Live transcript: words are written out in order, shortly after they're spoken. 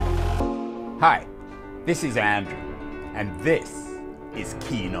Hi, this is Andrew, and this is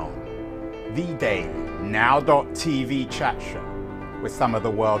Keen On, the daily now.tv chat show with some of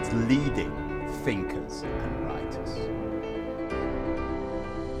the world's leading thinkers and writers.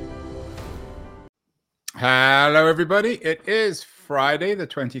 Hello, everybody. It is Friday, the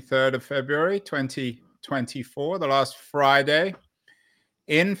 23rd of February, 2024, the last Friday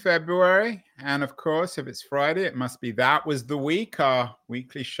in February. And of course, if it's Friday, it must be That Was the Week, our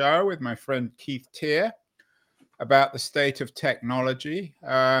weekly show with my friend Keith Tier about the state of technology.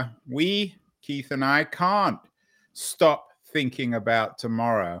 Keith and I, can't stop thinking about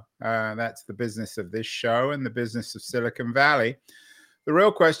tomorrow. That's the business of this show and the business of Silicon Valley. The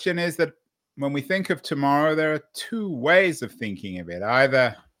real question is that when we think of tomorrow, there are two ways of thinking of it,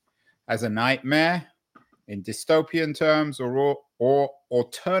 either as a nightmare in dystopian terms, or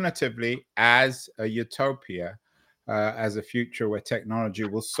alternatively as a utopia, as a future where technology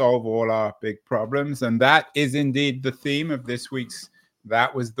will solve all our big problems. And that is indeed the theme of this week's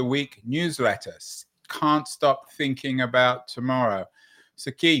That Was the Week newsletter. Can't stop thinking about tomorrow.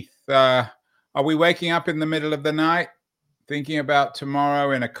 So Keith, are we waking up in the middle of the night thinking about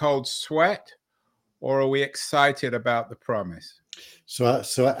tomorrow in a cold sweat, or are we excited about the promise? So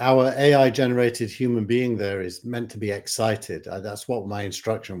our AI-generated human being there is meant to be excited. That's what my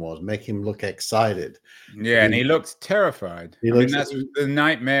instruction was. Make him look excited. Yeah, and he looks terrified. That's the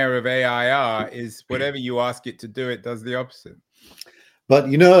nightmare of AIR, is whatever you ask it to do, it does the opposite. But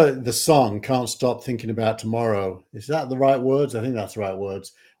you know the song, Can't Stop Thinking About Tomorrow. Is that the right words? I think that's the right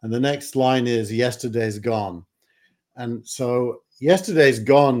words. And the next line is Yesterday's Gone. And so Yesterday's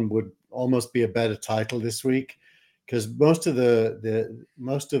Gone would almost be a better title this week, because most of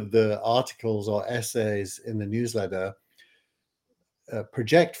the articles or essays in the newsletter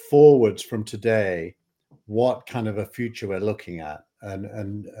project forwards from today what kind of a future we're looking at,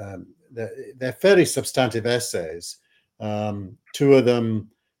 and they're fairly substantive essays. Two of them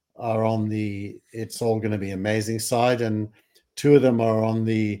are on the "it's all going to be amazing" side, and two of them are on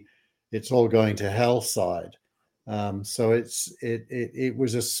the "it's all going to hell" side. So it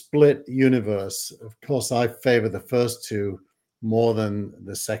was a split universe. Of course, I favor the first two more than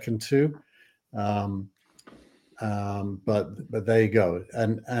the second two, but there you go.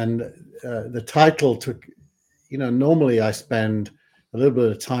 And the title took, normally I spend a little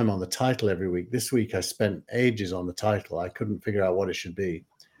bit of time on the title every week. This week I spent ages on the title. I couldn't figure out what it should be,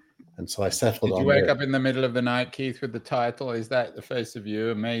 and so I settled on. Did you wake up in the middle of the night, Keith, with the title? Is that the face of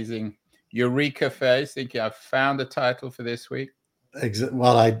you? Amazing Eureka face, thinking I've found a title for this week?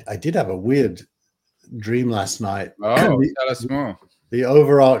 Well, I did have a weird dream last night. Oh, tell us more. The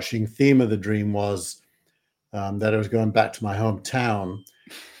overarching theme of the dream was that I was going back to my hometown.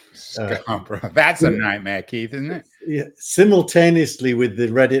 That's a nightmare, Keith, isn't it? Yeah, simultaneously with the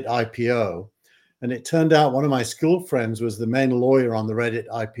Reddit IPO. And it turned out one of my school friends was the main lawyer on the Reddit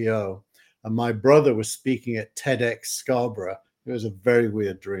IPO. And my brother was speaking at TEDx Scarborough. It was a very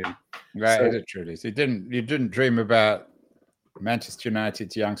weird dream. Right, it truly is. You didn't dream about Manchester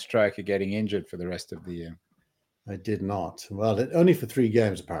United's young striker getting injured for the rest of the year. I did not. Well, only for 3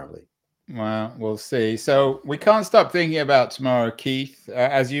 games, apparently. Well, we'll see. So we can't stop thinking about tomorrow, Keith.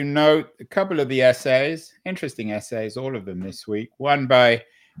 As you note, a couple of the essays, interesting essays, all of them this week. One by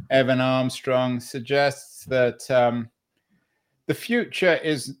Evan Armstrong suggests that the future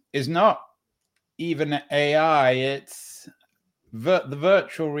is not even AI, it's the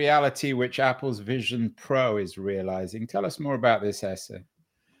virtual reality which Apple's Vision Pro is realizing. Tell us more about this essay.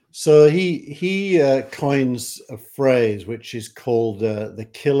 So he coins a phrase which is called the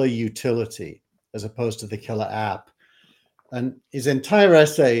killer utility, as opposed to the killer app. And his entire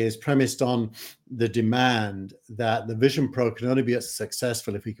essay is premised on the demand that the Vision Pro can only be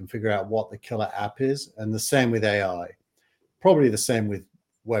successful if we can figure out what the killer app is, and the same with AI. Probably the same with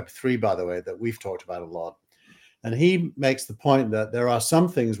Web3, by the way, that we've talked about a lot. And he makes the point that there are some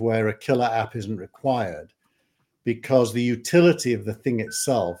things where a killer app isn't required because the utility of the thing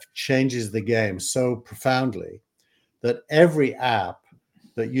itself changes the game so profoundly that every app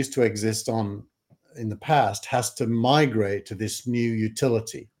that used to exist in the past has to migrate to this new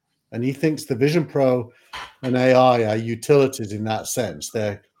utility. And he thinks the Vision Pro and AI are utilities in that sense.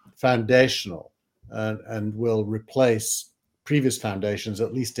 They're foundational and will replace previous foundations,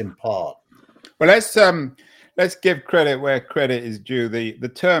 at least in part. Well, let's give credit where credit is due.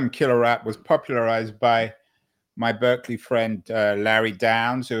 The term killer app was popularized by my Berkeley friend Larry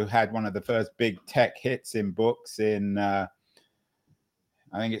Downs, who had one of the first big tech hits in books in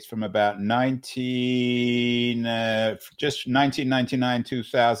I think it's from about 1999,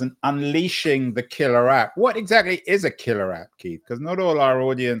 2000, Unleashing the Killer App. What exactly is a killer app, Keith? Because not all our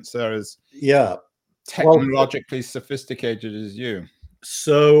audience are as Yeah. technologically sophisticated as you?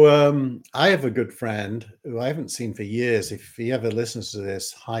 So I have a good friend who I haven't seen for years. If he ever listens to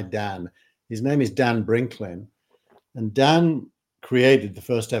this, hi Dan. His name is Dan Brinklin, and Dan created the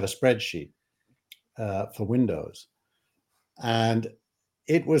first ever spreadsheet for Windows, and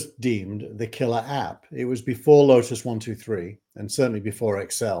it was deemed the killer app. It was before Lotus 123, and certainly before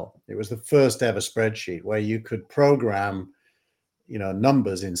Excel. It was the first ever spreadsheet where you could program,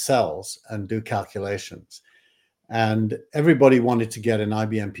 numbers in cells and do calculations. And everybody wanted to get an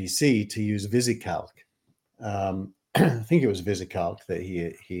IBM PC to use VisiCalc. I think it was VisiCalc that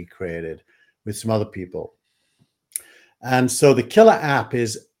he created with some other people. And so the killer app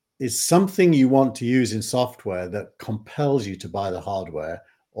is something you want to use in software that compels you to buy the hardware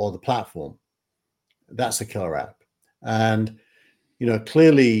or the platform. That's a killer app. And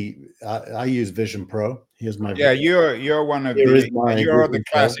clearly I use Vision Pro. Here's my you're one of you're the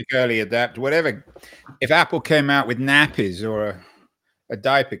classic early adapter. Whatever, if Apple came out with nappies or a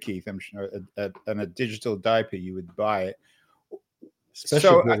diaper, Keith, I'm sure, and a digital diaper, you would buy it.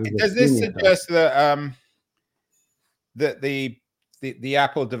 So does this suggest that that the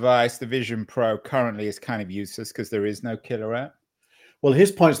Apple device, the Vision Pro, currently is kind of useless because there is no killer app? Well,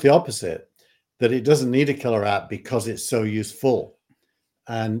 his point's the opposite, that it doesn't need a killer app because it's so useful.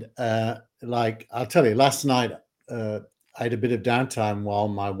 And like I'll tell you, last night I had a bit of downtime while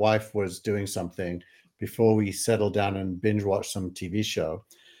my wife was doing something before we settled down and binge watched some TV show.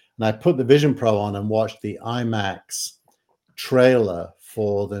 And I put the Vision Pro on and watched the IMAX trailer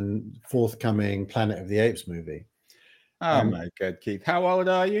for the forthcoming Planet of the Apes movie. Oh my God, Keith! How old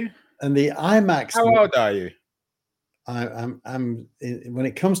are you? And the IMAX. How old are you? I'm when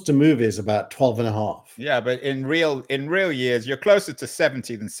it comes to movies, about 12 and a half. Yeah, but in real years, you're closer to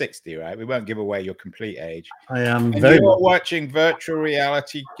 70 than 60, right? We won't give away your complete age. I am. And you're watching virtual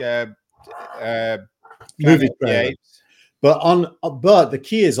reality movie trailers. But the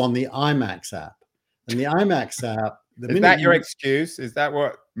key is on the IMAX app, and the IMAX app. Is that your excuse? Is that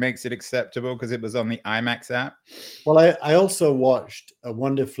what makes it acceptable because it was on the IMAX app? Well, I also watched a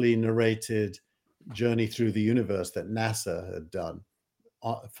wonderfully narrated journey through the universe that NASA had done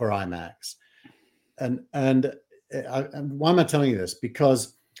for IMAX. And why am I telling you this?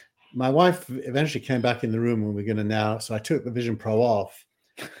 Because my wife eventually came back in the room when we're going to now. So I took the Vision Pro off.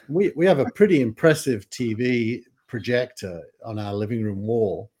 We have a pretty impressive TV projector on our living room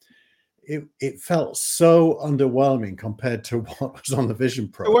wall. It felt so underwhelming compared to what was on the Vision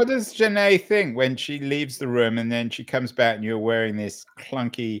Pro. So what does Janae think when she leaves the room and then she comes back and you're wearing this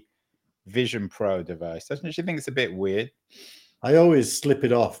clunky Vision Pro device? Doesn't she think it's a bit weird? I always slip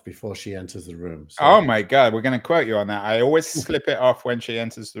it off before she enters the room. So. Oh my God, we're going to quote you on that. I always slip it off when she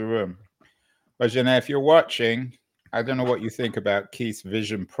enters the room. But Janae, if you're watching, I don't know what you think about Keith's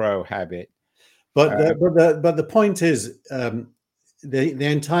Vision Pro habit. But the point is, the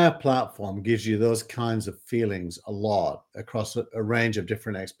entire platform gives you those kinds of feelings a lot across a range of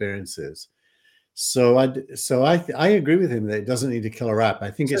different experiences. So I agree with him that it doesn't need a killer app. I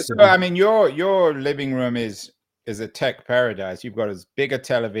think it's. I mean, your living room is a tech paradise. You've got as big a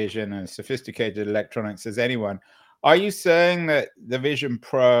television and sophisticated electronics as anyone. Are you saying that the Vision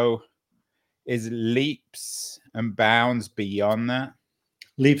Pro is leaps and bounds beyond that?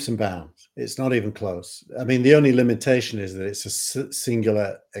 Leaps and bounds. It's not even close. I mean, the only limitation is that it's a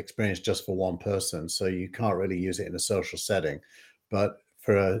singular experience just for one person. So you can't really use it in a social setting. But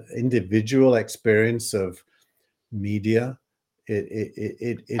for an individual experience of media,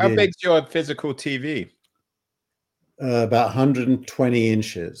 How big's your physical TV? About 120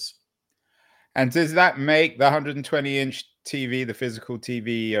 inches. And does that make the 120-inch TV, the physical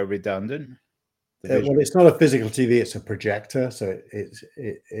TV, redundant? Well, it's not a physical TV; it's a projector, so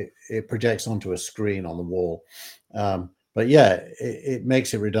it projects onto a screen on the wall. But yeah, it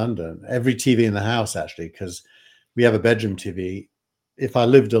makes it redundant. Every TV in the house, actually, because we have a bedroom TV. If I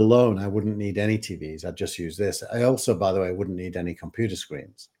lived alone, I wouldn't need any TVs. I'd just use this. I also, by the way, wouldn't need any computer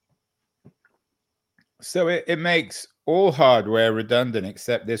screens. So it makes all hardware redundant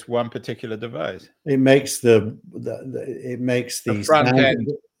except this one particular device. It makes the front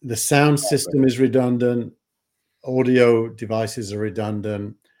end. The sound system is redundant. Audio devices are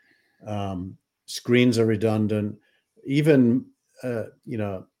redundant. Screens are redundant. Even at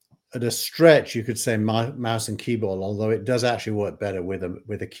a stretch, you could say mouse and keyboard, although it does actually work better with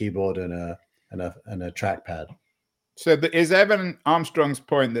a keyboard and a trackpad. So is Evan Armstrong's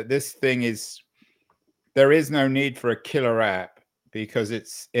point that this thing there is no need for a killer app because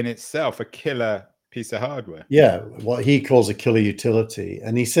it's in itself a killer piece of hardware? Yeah, what he calls a killer utility.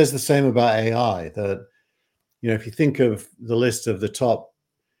 And he says the same about AI, that if you think of the list of the top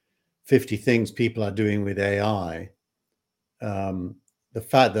 50 things people are doing with AI, the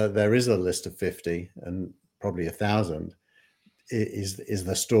fact that there is a list of 50 and probably 1,000 is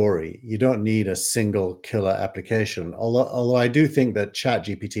the story. You don't need a single killer application. Although I do think that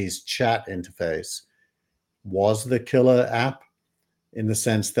ChatGPT's chat interface was the killer app, in the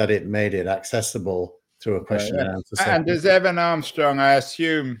sense that it made it accessible through a question and answer session. And does Evan Armstrong, I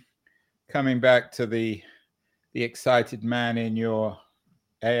assume, coming back to the excited man in your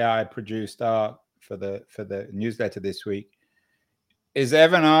AI produced art for the newsletter this week, is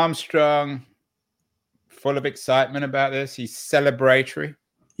Evan Armstrong full of excitement about this? He's celebratory.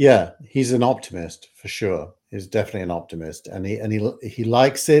 Yeah, he's an optimist for sure. He's definitely an optimist, and he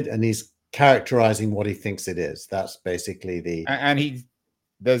likes it, and he's characterizing what he thinks it is. That's basically the. And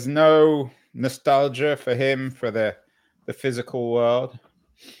there's no nostalgia for him for the physical world,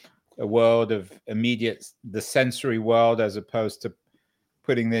 a world of the sensory world, as opposed to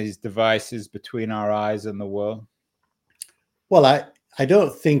putting these devices between our eyes and the world. Well, I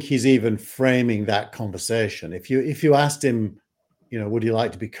don't think he's even framing that conversation. If you asked him, would you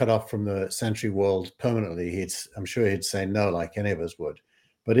like to be cut off from the sensory world permanently, I'm sure he'd say no, like any of us would.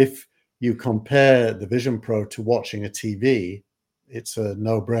 But if you compare the Vision Pro to watching a TV, it's a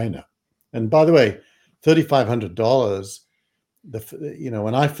no-brainer. And by the way, $3,500.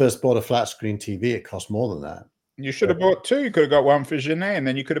 When I first bought a flat screen TV, it cost more than that. You should have bought two. You could have got one for Janae, and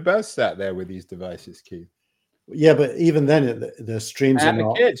then you could have both sat there with these devices, Keith. Yeah, but even then, the streams and are the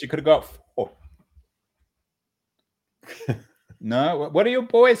not. Kids, you could have got four. No, what do your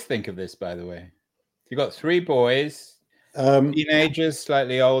boys think of this? By the way, you got three boys, teenagers,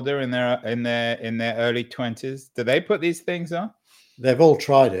 slightly older, in their early 20s. Do they put these things on? They've all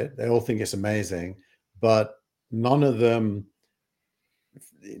tried it. They all think it's amazing, but none of them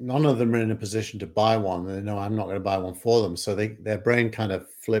are in a position to buy one. They know I'm not going to buy one for them, so their brain kind of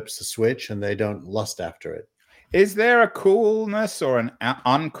flips the switch and they don't lust after it. Is there a coolness or an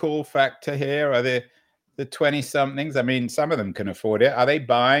uncool factor here? Are the 20-somethings? I mean, some of them can afford it. Are they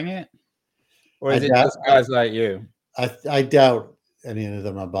buying it, or is it just guys like you? I doubt any of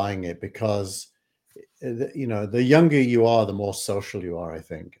them are buying it, because the younger you are, the more social you are, I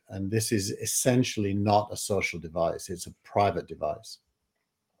think. And this is essentially not a social device. It's a private device.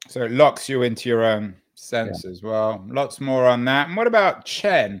 So it locks you into your own senses. Yeah. Well, lots more on that. And what about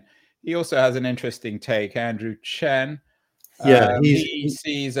Chen? He also has an interesting take, Andrew Chen. Yeah, he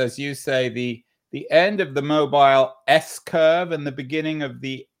sees, as you say, the end of the mobile S-curve and the beginning of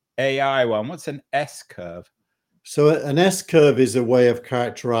the AI one. What's an S-curve? So an S-curve is a way of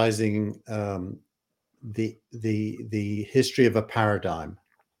characterizing the history of a paradigm.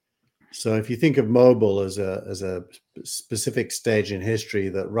 So if you think of mobile as a specific stage in history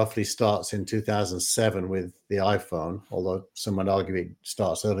that roughly starts in 2007 with the iPhone, although some would argue it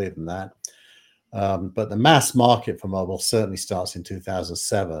starts earlier than that. But the mass market for mobile certainly starts in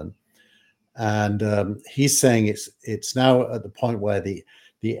 2007. And he's saying it's now at the point where the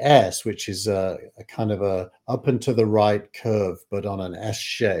S, which is a kind of a up and to the right curve, but on an S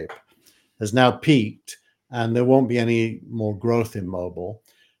shape, has now peaked, and there won't be any more growth in mobile.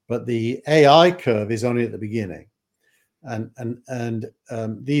 But the AI curve is only at the beginning. And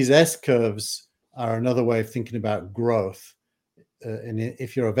these S curves are another way of thinking about growth. And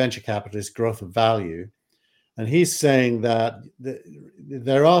if you're a venture capitalist, growth of value. And he's saying that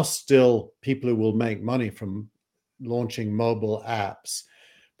there are still people who will make money from launching mobile apps,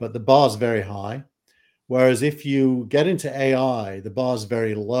 but the bar is very high. Whereas if you get into AI, the bar is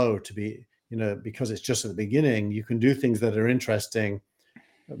very low to be, because it's just at the beginning. You can do things that are interesting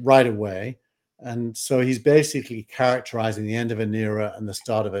right away. And so he's basically characterizing the end of an era and the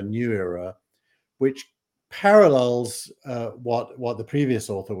start of a new era, which parallels what the previous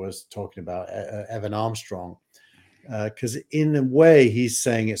author was talking about, Evan Armstrong, because in a way he's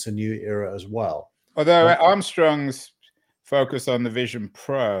saying it's a new era as well. Although Armstrong's focus on the Vision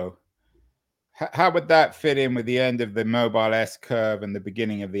Pro, how would that fit in with the end of the mobile S-curve and the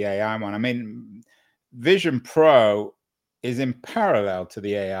beginning of the AI one? I mean, Vision Pro is in parallel to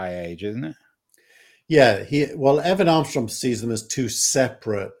the AI age, isn't it? Yeah, Evan Armstrong sees them as two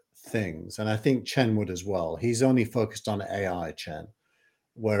separate things, and I think Chen would as well. He's only focused on AI, Chen,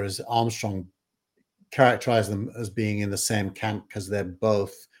 whereas Armstrong characterized them as being in the same camp because they're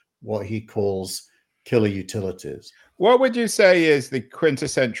both what he calls killer utilities. What would you say is the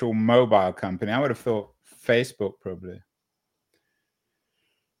quintessential mobile company? I would have thought Facebook, probably.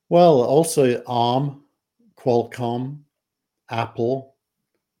 Well, also ARM, Qualcomm, Apple.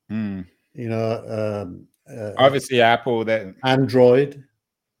 Obviously Apple, that Android,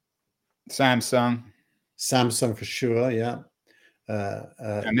 Samsung for sure, yeah.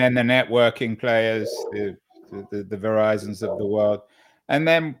 And then the networking players, the Verizons of the world. And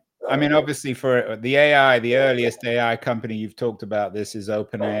then, I mean, obviously for the AI, the earliest AI company you've talked about this is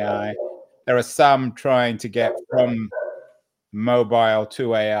OpenAI. There are some trying to get from mobile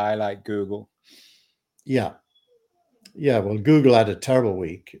to AI like Google. Yeah. Yeah, well, Google had a terrible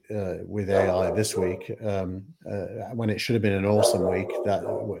week with AI this week when it should have been an awesome week. That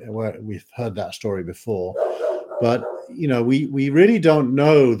we've heard that story before, but we really don't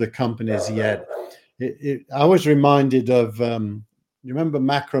know the companies yet. I was reminded of you remember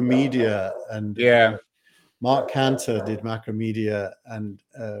Macromedia and Yeah. Mark Cantor did Macromedia and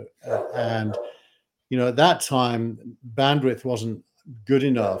at that time bandwidth wasn't good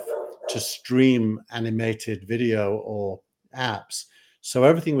enough to stream animated video or apps. So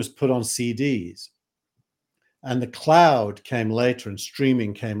everything was put on CDs. And the cloud came later and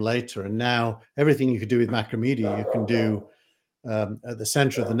streaming came later. And now everything you could do with Macromedia, you can do at the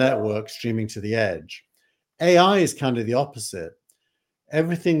center of the network, streaming to the edge. AI is kind of the opposite.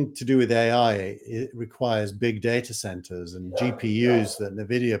 Everything to do with AI, it requires big data centers and GPUs that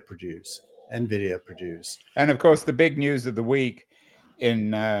NVIDIA produce. And of course, the big news of the week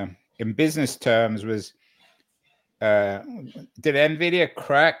in business terms was, did NVIDIA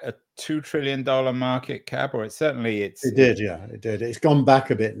crack a $2 trillion market cap? Or it did, yeah, it did. It's gone back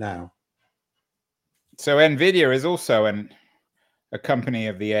a bit now. So NVIDIA is also a company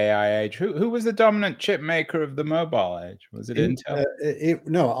of the AI age. Who was the dominant chip maker of the mobile age? Was it Intel?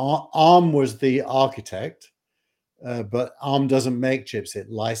 No, ARM was the architect, but ARM doesn't make chips.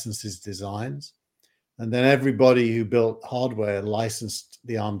 It licenses designs. And then everybody who built hardware licensed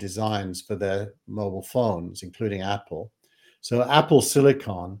the ARM designs for their mobile phones, including Apple. So Apple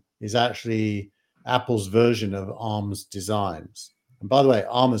Silicon is actually Apple's version of ARM's designs. And by the way,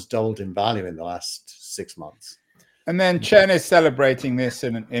 ARM has doubled in value in the last 6 months. And then Chen is celebrating this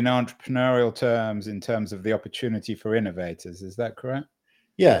in entrepreneurial terms, in terms of the opportunity for innovators. Is that correct?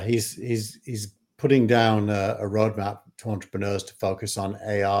 Yeah, he's putting down a roadmap to entrepreneurs to focus on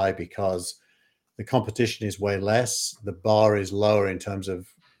AI because the competition is way less. The bar is lower in terms of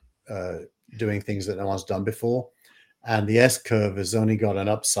doing things that no one's done before. And the S curve has only got an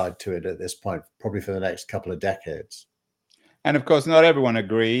upside to it at this point, probably for the next couple of decades. And of course, not everyone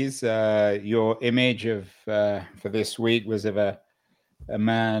agrees. Your image of for this week was of a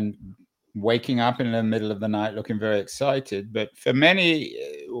man waking up in the middle of the night looking very excited. But for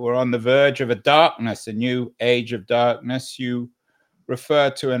many, we're on the verge of a new age of darkness. You refer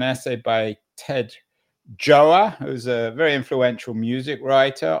to an essay by Ted Joa, who's a very influential music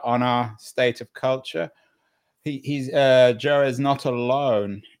writer, on our state of culture. Joa is not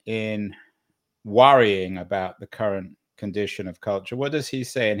alone in worrying about the current condition of culture. What does he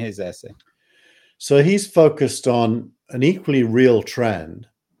say in his essay? So he's focused on an equally real trend,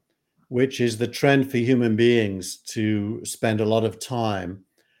 which is the trend for human beings to spend a lot of time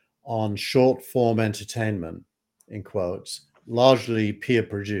on short form entertainment, in quotes, largely peer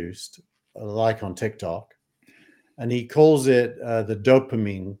produced, like on TikTok. And he calls it the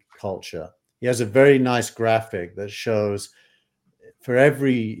dopamine culture. He has a very nice graphic that shows for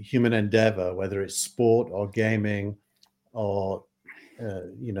every human endeavor, whether it's sport or gaming or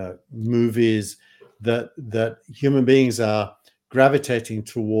movies, that human beings are gravitating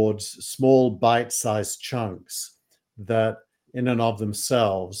towards small bite-sized chunks that in and of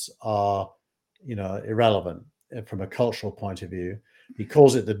themselves are irrelevant from a cultural point of view. He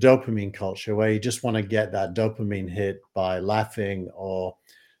calls it the dopamine culture, where you just want to get that dopamine hit by laughing or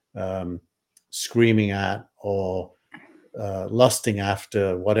screaming at or lusting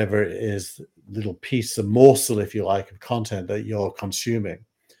after whatever it is, little piece, a morsel, if you like, of content that you're consuming.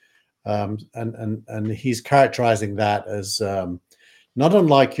 And he's characterizing that as not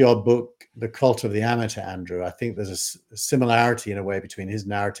unlike your book, The Cult of the Amateur, Andrew. I think there's a similarity in a way between his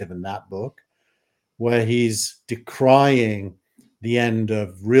narrative and that book, where he's decrying the end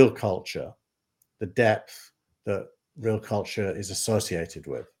of real culture, the depth that real culture is associated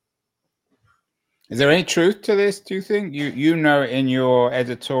with. Is there any truth to this, do you think? You know in your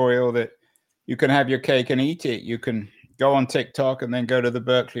editorial that you can have your cake and eat it. You can go on TikTok and then go to the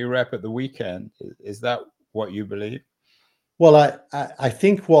Berkeley Rep at the weekend. Is that what you believe? Well, I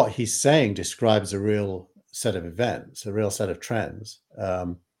think what he's saying describes a real set of events, a real set of trends.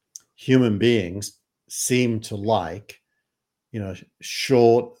 Human beings seem to like,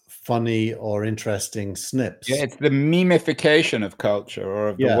 short, funny, or interesting snips. Yeah, it's the memification of culture or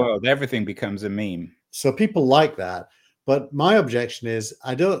of the world. Everything becomes a meme. So people like that. But my objection is,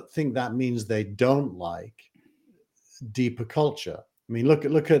 I don't think that means they don't like deeper culture. I I mean,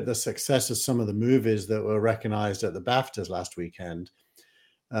 look at the success of some of the movies that were recognized at the BAFTAs last weekend.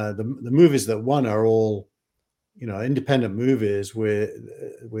 The movies that won are all, independent movies with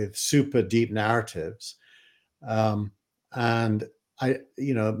super deep narratives. And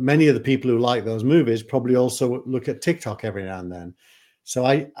many of the people who like those movies probably also look at TikTok every now and then. So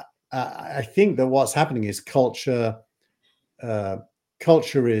I think that what's happening is culture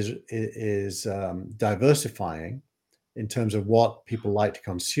is diversifying in terms of what people like to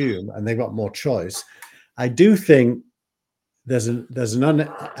consume, and they've got more choice. I do think there's an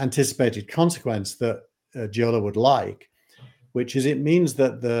unanticipated consequence that Giola would like, which is it means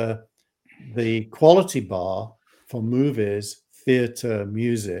that the quality bar for movies, theatre,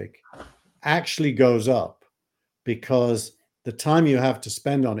 music actually goes up because the time you have to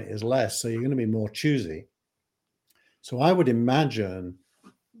spend on it is less, so you're going to be more choosy. So I would imagine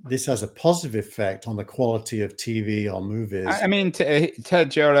this has a positive effect on the quality of TV or movies. I mean, Ted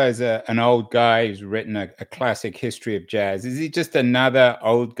Giola is an old guy who's written a classic history of jazz. Is he just another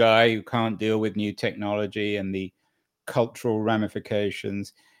old guy who can't deal with new technology and the cultural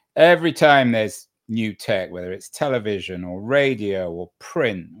ramifications? Every time there's new tech, whether it's television or radio or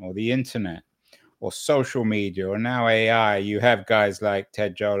print or the internet or social media or now AI, you have guys like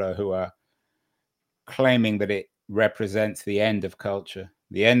Ted Giola who are claiming that it represents the end of culture,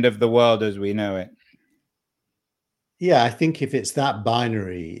 the end of the world as we know it. Yeah, I think if it's that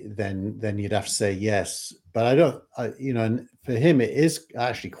binary, then you'd have to say yes. But I don't, and for him, it is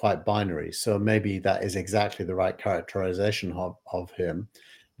actually quite binary. So maybe that is exactly the right characterization of him.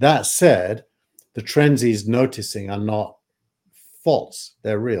 That said, the trends he's noticing are not false;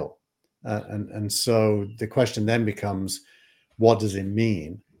 they're real. And so the question then becomes, what does it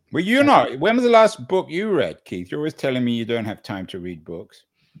mean? Well, you're not. When was the last book you read, Keith? You're always telling me you don't have time to read books.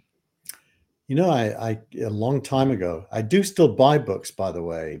 I a long time ago. I do still buy books, by the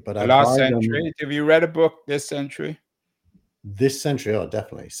way, but The I last buy century. them Have you read a book this century? this century. Oh,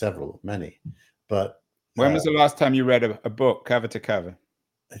 definitely many. But When was the last time you read a book cover to cover?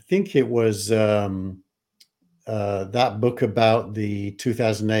 I think it was that book about the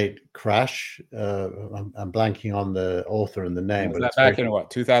 2008 crash. I'm blanking on the author and the name, Was but that it's back in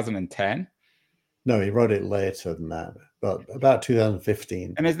what, 2010? No, he wrote it later than that, but about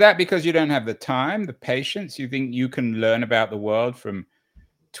 2015. And is that because you don't have the time, the patience? You think you can learn about the world from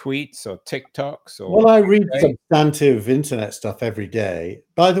tweets or TikToks? Well, I read substantive internet stuff every day.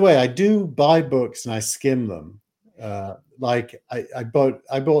 By the way, I do buy books and I skim them. Like I bought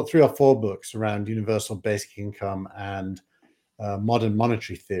 3 or 4 books around universal basic income and modern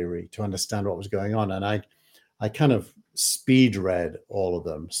monetary theory to understand what was going on, and I kind of speed read all of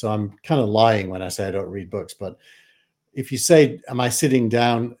them. So I'm kind of lying when I say I don't read books. But if you say, am I sitting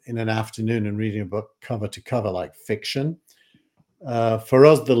down in an afternoon and reading a book cover to cover like fiction? For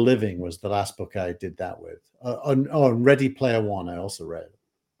Us, The Living was the last book I did that with. And Ready Player One I also read.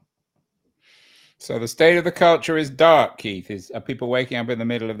 So the state of the culture is dark, Keith. Are people waking up in the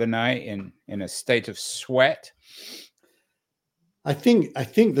middle of the night in a state of sweat? I think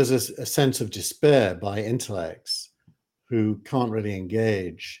there's a sense of despair by intellects who can't really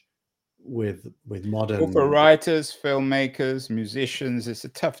engage with modern. Well, for writers, filmmakers, musicians, it's a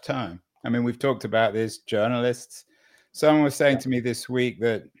tough time. I mean, we've talked about this, journalists. Someone was saying to me this week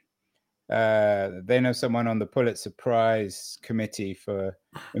that they know someone on the Pulitzer Prize committee for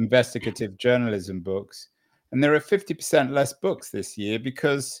investigative journalism books, and there are 50% less books this year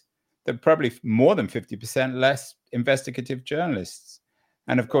because there are probably more than 50% less investigative journalists.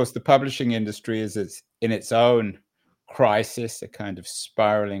 And of course, the publishing industry is in its own crisis, a kind of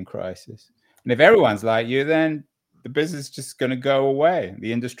spiraling crisis. And if everyone's like you, then the business is just going to go away.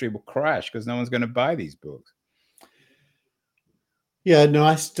 The industry will crash because no one's going to buy these books. Yeah, no,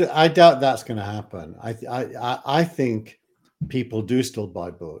 I doubt that's going to happen. I think people do still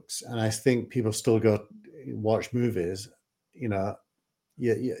buy books, and I think people still go watch movies. Yeah,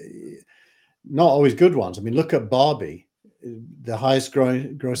 not always good ones. I mean, look at Barbie, the highest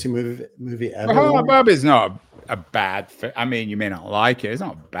grossing movie ever. Well, Barbie's not a bad film. I mean, you may not like it. It's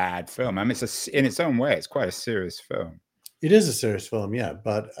not a bad film. I mean, in its own way, it's quite a serious film. It is a serious film, yeah,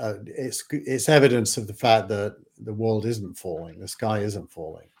 but it's evidence of the fact that the world isn't falling, the sky isn't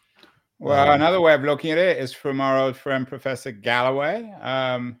falling. Well, another way of looking at it is from our old friend Professor Galloway,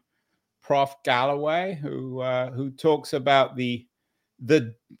 Prof. Galloway, who talks about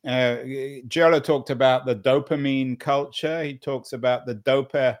Giola talked about the dopamine culture. He talks about the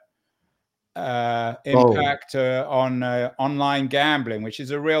dopa impact on online gambling, which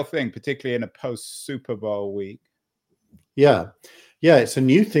is a real thing, particularly in a post-Super Bowl week. Yeah, it's a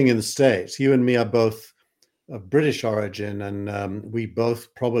new thing in the States. You and me are both of British origin, and we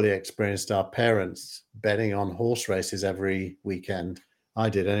both probably experienced our parents betting on horse races every weekend. I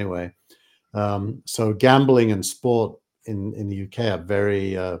did anyway. So gambling and sport in the UK are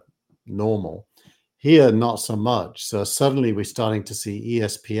very normal. Here, not so much. So suddenly we're starting to see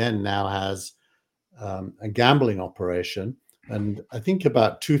ESPN now has a gambling operation. And I think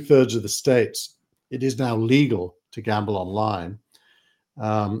about 2/3 of the states, it is now legal to gamble online.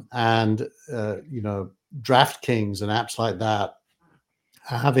 And, DraftKings and apps like that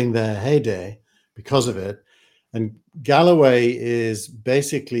are having their heyday because of it. And Galloway is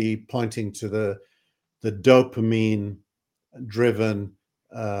basically pointing to the dopamine driven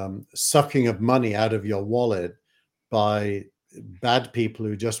sucking of money out of your wallet by bad people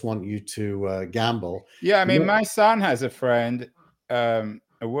who just want you to gamble. Yeah, I mean, my son has a friend, a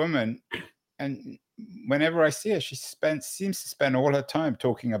woman, and whenever I see her, she seems to spend all her time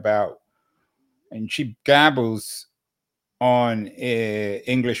talking about, and she gambles on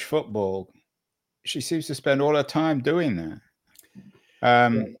English football. She seems to spend all her time doing that. I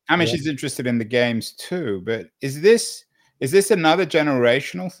mean, she's interested in the games too, but is this another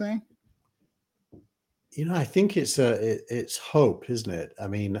generational thing? I think it's hope, isn't it? I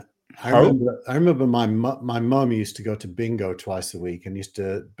mean, Hope? I remember my mum used to go to bingo twice a week and used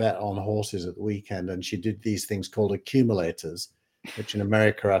to bet on horses at the weekend, and she did these things called accumulators, which in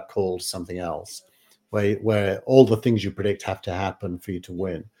America are called something else, where all the things you predict have to happen for you to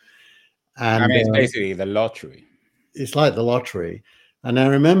win. And I mean, it's basically the lottery. It's like the lottery. And I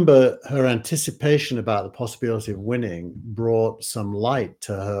remember her anticipation about the possibility of winning brought some light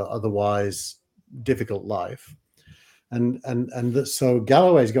to her otherwise difficult life. So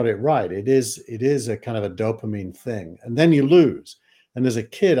Galloway's got it right. It is a kind of a dopamine thing. And then you lose. And as a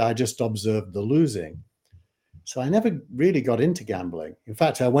kid, I just observed the losing. So I never really got into gambling. In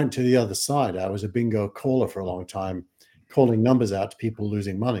fact, I went to the other side. I was a bingo caller for a long time, calling numbers out to people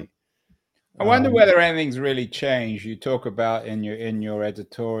losing money. I wonder whether anything's really changed. You talk about in your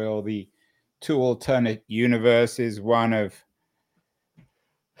editorial the two alternate universes, one of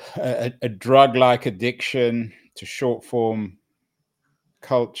a drug-like addiction to short-form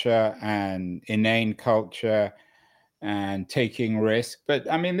culture and inane culture and taking risk.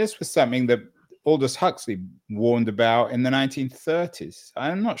 But I mean, this was something that Aldous Huxley warned about in the 1930s.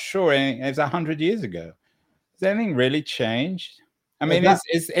 I'm not sure it was 100 years ago. Has anything really changed? I mean,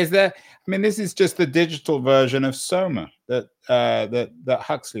 is there? I mean, this is just the digital version of Soma that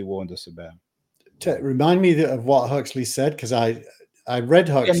Huxley warned us about. Remind me of what Huxley said, because I read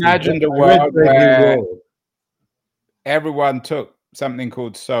Huxley. Imagined a world where everyone took something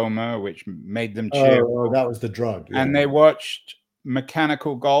called Soma, which made them cheerful. Oh, that was the drug. Yeah. And they watched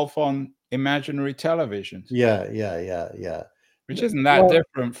mechanical golf on imaginary televisions. Yeah. Which isn't that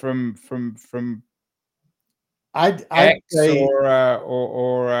different from I'd X say,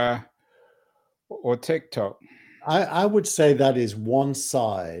 or TikTok. I would say that is one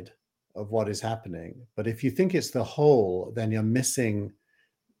side of what is happening. But if you think it's the whole, then you're missing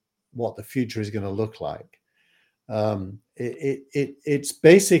what the future is going to look like. It's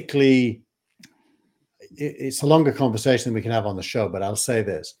basically, it's a longer conversation than we can have on the show, but I'll say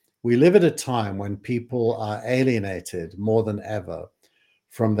this. We live at a time when people are alienated more than ever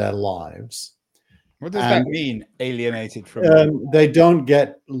from their lives. What does that mean, alienated from? They don't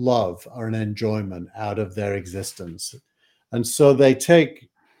get love or an enjoyment out of their existence. And so they take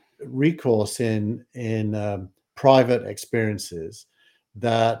recourse in private experiences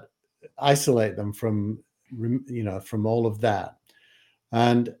that isolate them from all of that.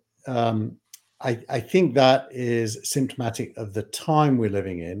 And I think that is symptomatic of the time we're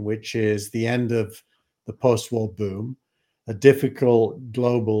living in, which is the end of the post-war boom, a difficult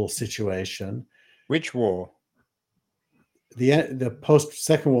global situation. Which war? The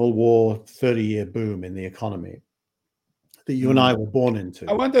post-Second World War 30-year boom in the economy that you and I were born into.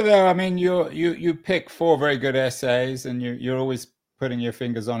 I wonder though, I mean, you pick 4 very good essays, and you're always putting your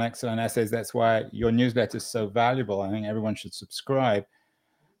fingers on excellent essays. That's why your newsletter is so valuable. I think everyone should subscribe.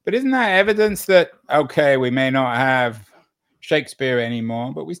 But isn't that evidence that, okay, we may not have Shakespeare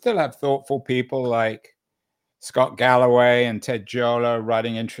anymore, but we still have thoughtful people like Scott Galloway and Ted Giola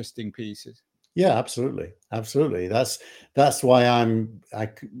writing interesting pieces? Yeah, absolutely. That's why I'm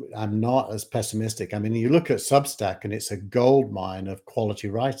not as pessimistic. I mean, you look at Substack and it's a gold mine of quality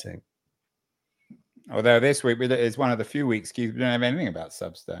writing. Although this week is one of the few weeks we don't have anything about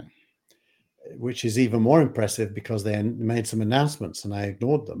Substack. Which is even more impressive because they made some announcements and I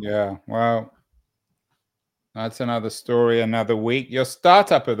ignored them. Yeah, well, that's another story, another week. Your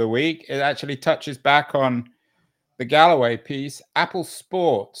startup of the week, it actually touches back on the Galloway piece, Apple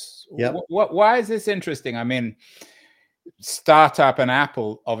Sports. Yep. Why is this interesting? I mean, startup and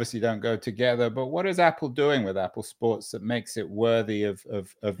Apple obviously don't go together, but what is Apple doing with Apple Sports that makes it worthy of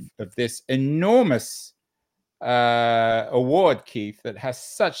this enormous award, Keith, that has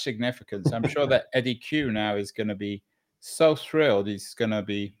such significance? I'm sure that Eddie Q now is going to be so thrilled. He's going to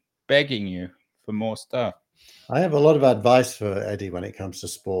be begging you for more stuff. I have a lot of advice for Eddie when it comes to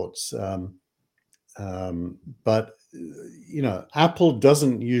sports. But, you know, Apple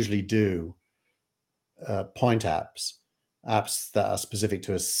doesn't usually do point apps that are specific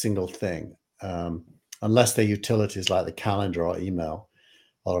to a single thing, unless they're utilities like the calendar or email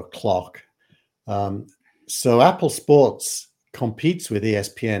or a clock. So Apple Sports competes with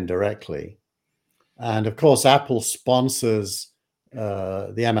ESPN directly. And of course, Apple sponsors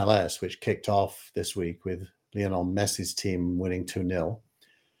the MLS, which kicked off this week with Lionel Messi's team winning 2-0.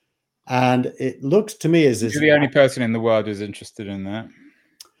 And it looks to me as if you're the only person in the world who's interested in that.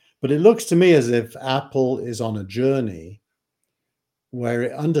 But it looks to me as if Apple is on a journey where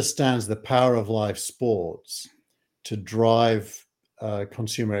it understands the power of live sports to drive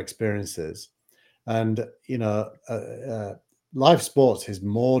consumer experiences. And, you know, live sports is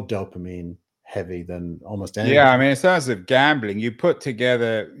more dopamine heavy than almost anything. Yeah, I mean, in terms of gambling, you put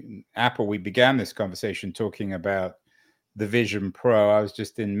together Apple. We began this conversation talking about the Vision Pro. I was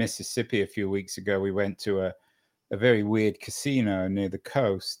just in Mississippi a few weeks ago. We went to a very weird casino near the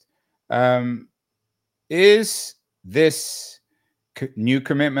coast. Is this new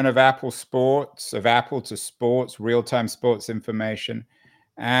commitment of Apple Sports, of Apple to sports, real-time sports information,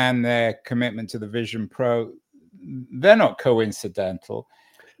 and their commitment to the Vision Pro, they're not coincidental?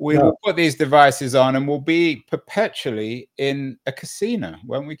 We will put these devices on and we'll be perpetually in a casino,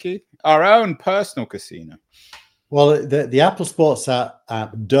 won't we, Keith? Our own personal casino. Well, the Apple Sports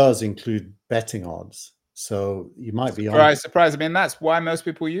app does include betting odds. So you might be on. Surprise. I mean, that's why most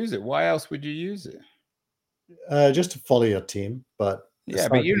people use it. Why else would you use it? Just to follow your team. But yeah,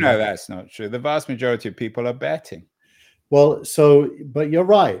 but you know that's not true. The vast majority of people are betting. Well, but you're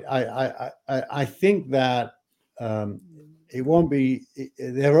right. I think that it won't be.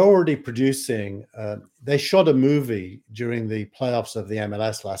 They're already producing. They shot a movie during the playoffs of the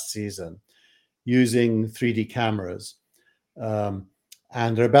MLS last season using 3D cameras, and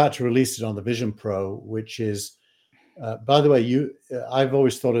they're about to release it on the Vision Pro, which is, by the way, I've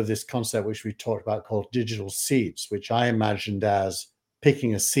always thought of this concept which we talked about called digital seats, which I imagined as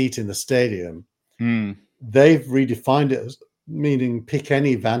picking a seat in the stadium. They've redefined it as meaning pick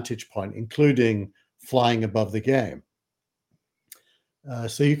any vantage point, including flying above the game.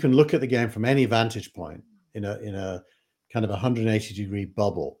 So you can look at the game from any vantage point in a kind of 180-degree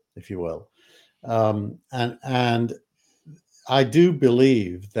bubble, if you will. And I do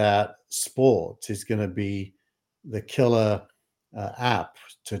believe that sport is going to be the killer app,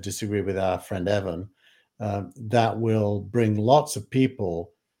 to disagree with our friend Evan, that will bring lots of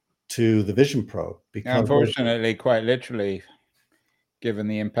people to the Vision Pro. Because unfortunately, quite literally, given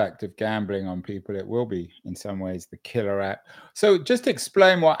the impact of gambling on people, it will be in some ways the killer app. So just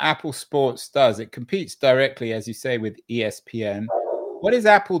explain what Apple Sports does. It competes directly, as you say, with ESPN. What is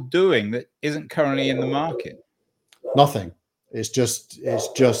Apple doing that isn't currently in the market? Nothing. It's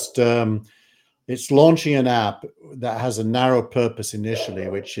launching an app that has a narrow purpose initially,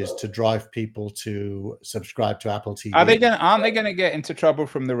 which is to drive people to subscribe to Apple TV. Aren't they going to get into trouble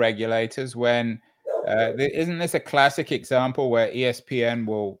from the regulators when? Isn't this a classic example where ESPN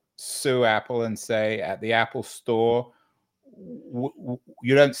will sue Apple and say at the Apple Store,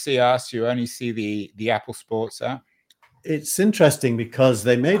 you don't see us, you only see the Apple Sports app? It's interesting because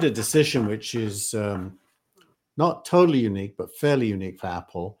they made a decision which is not totally unique, but fairly unique for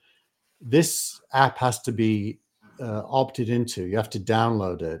Apple. This app has to be opted into. You have to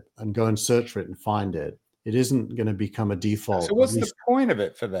download it and go and search for it and find it. It isn't going to become a default. So what's the point of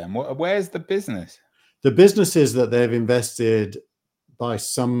it for them? Where's the business? The business is that they've invested, by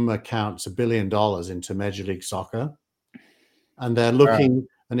some accounts, $1 billion into Major League Soccer. And they're looking,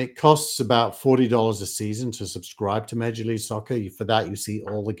 and it costs about $40 a season to subscribe to Major League Soccer. For that, you see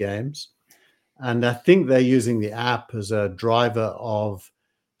all the games. And I think they're using the app as a driver of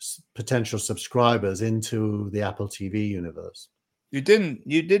potential subscribers into the Apple TV universe. You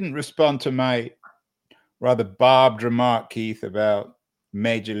didn't respond to my rather barbed remark, Keith, about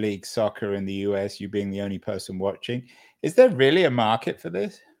Major League Soccer in the US, you being the only person watching. Is there really a market for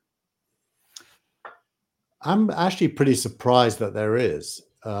this? I'm actually pretty surprised that there is.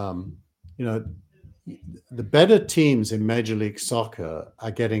 The better teams in Major League Soccer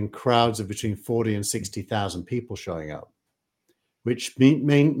are getting crowds of between 40 and 60,000 people showing up, which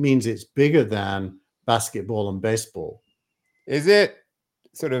means it's bigger than basketball and baseball. Is it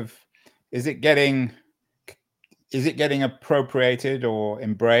getting appropriated or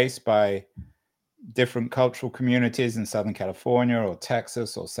embraced by different cultural communities in Southern California or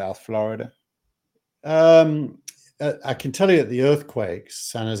Texas or South Florida? I can tell you at the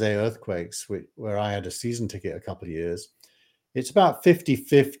earthquakes, San Jose earthquakes, where I had a season ticket a couple of years, it's about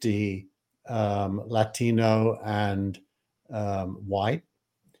 50-50 Latino and white.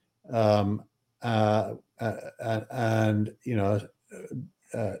 And,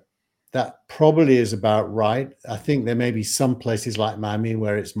 that probably is about right. I think there may be some places like Miami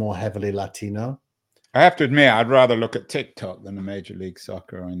where it's more heavily Latino. I have to admit, I'd rather look at TikTok than a Major League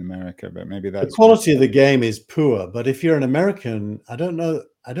Soccer in America, but maybe that's the quality of the game is poor. But if you're an American, I don't know.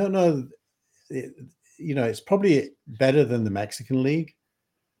 It's probably better than the Mexican League.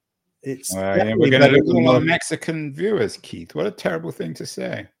 It's yeah, we're going to lose a lot of Mexican viewers, Keith. What a terrible thing to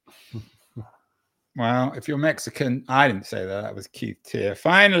say. Well, if you're Mexican, I didn't say that. That was Keith Tier.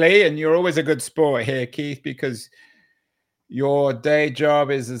 Finally, and you're always a good sport here, Keith, because your day job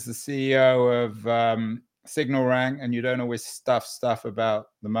is as the CEO of Signal Rank, and you don't always stuff about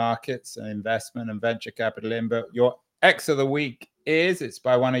the markets and investment and venture capital in. But your X of the week it's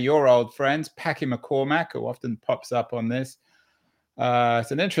by one of your old friends, Packy McCormack, who often pops up on this.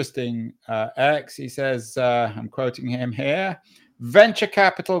 It's an interesting X. He says, I'm quoting him here, venture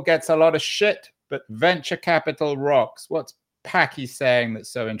capital gets a lot of shit, but venture capital rocks. What's Packy saying that's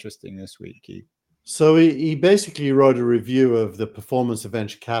so interesting this week, Keith? So he basically wrote a review of the performance of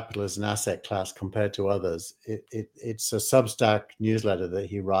venture capital as an asset class compared to others. It's a Substack newsletter that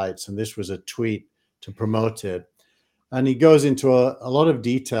he writes, and this was a tweet to promote it. And he goes into a lot of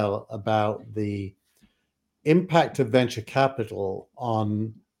detail about the impact of venture capital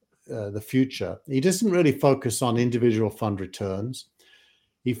on the future. He doesn't really focus on individual fund returns.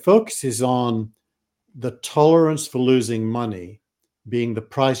 He focuses on the tolerance for losing money being the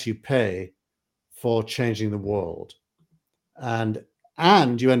price you pay for changing the world, and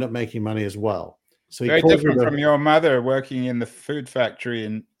you end up making money as well. So very different from your mother working in the food factory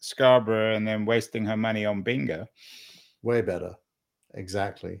in Scarborough and then wasting her money on bingo. Way better.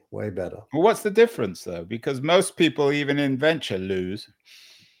 Exactly. Way better. Well, what's the difference though? Because most people, even in venture, lose.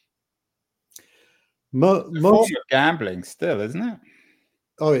 It's a form of gambling still, isn't it?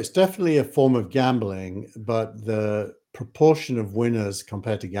 Oh, it's definitely a form of gambling, but the proportion of winners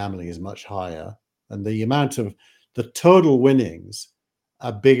compared to gambling is much higher. And the amount of the total winnings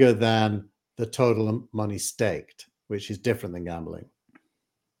are bigger than the total money staked, which is different than gambling.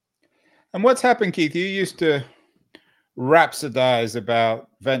 And what's happened, Keith? You used to rhapsodize about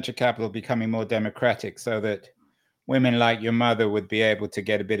venture capital becoming more democratic so that women like your mother would be able to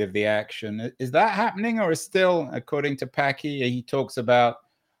get a bit of the action. Is that happening, or is still, according to Packy, he talks about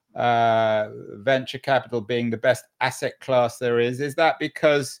venture capital being the best asset class there is? Is that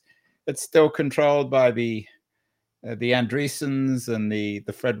because it's still controlled by the Andreessens and the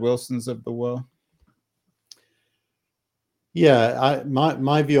Fred Wilsons of the world? Yeah,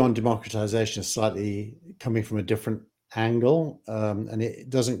 my view on democratization is slightly coming from a different angle, and it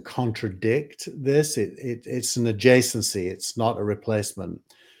doesn't contradict this. It's an adjacency. It's not a replacement.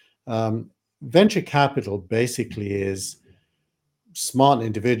 Venture capital basically is smart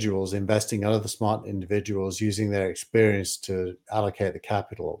individuals investing in other smart individuals using their experience to allocate the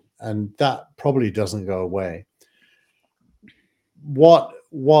capital, and that probably doesn't go away. What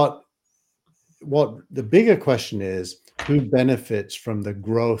the bigger question is, who benefits from the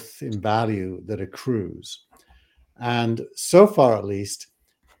growth in value that accrues? And so far, at least,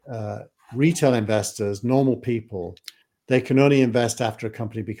 retail investors, normal people, they can only invest after a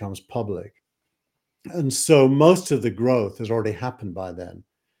company becomes public. And so most of the growth has already happened by then.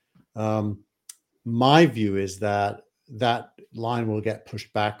 My view is that line will get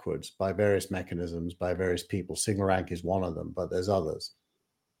pushed backwards by various mechanisms, by various people. Signal Rank is one of them, but there's others.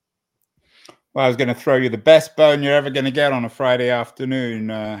 Well, I was going to throw you the best bone you're ever going to get on a Friday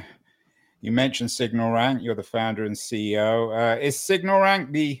afternoon. You mentioned Signal Rank. You're the founder and CEO. Is Signal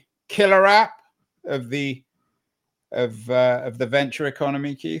Rank the killer app of the venture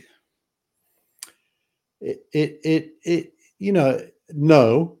economy, Keith?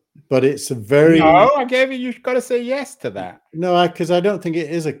 No, but it's a very... No, I gave you, you've got to say yes to that. No, because I don't think it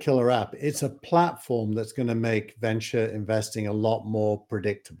is a killer app. It's a platform that's going to make venture investing a lot more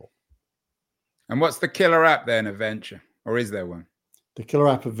predictable. And what's the killer app then of venture? Or is there one? The killer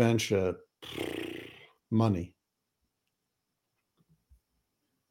app of venture, money.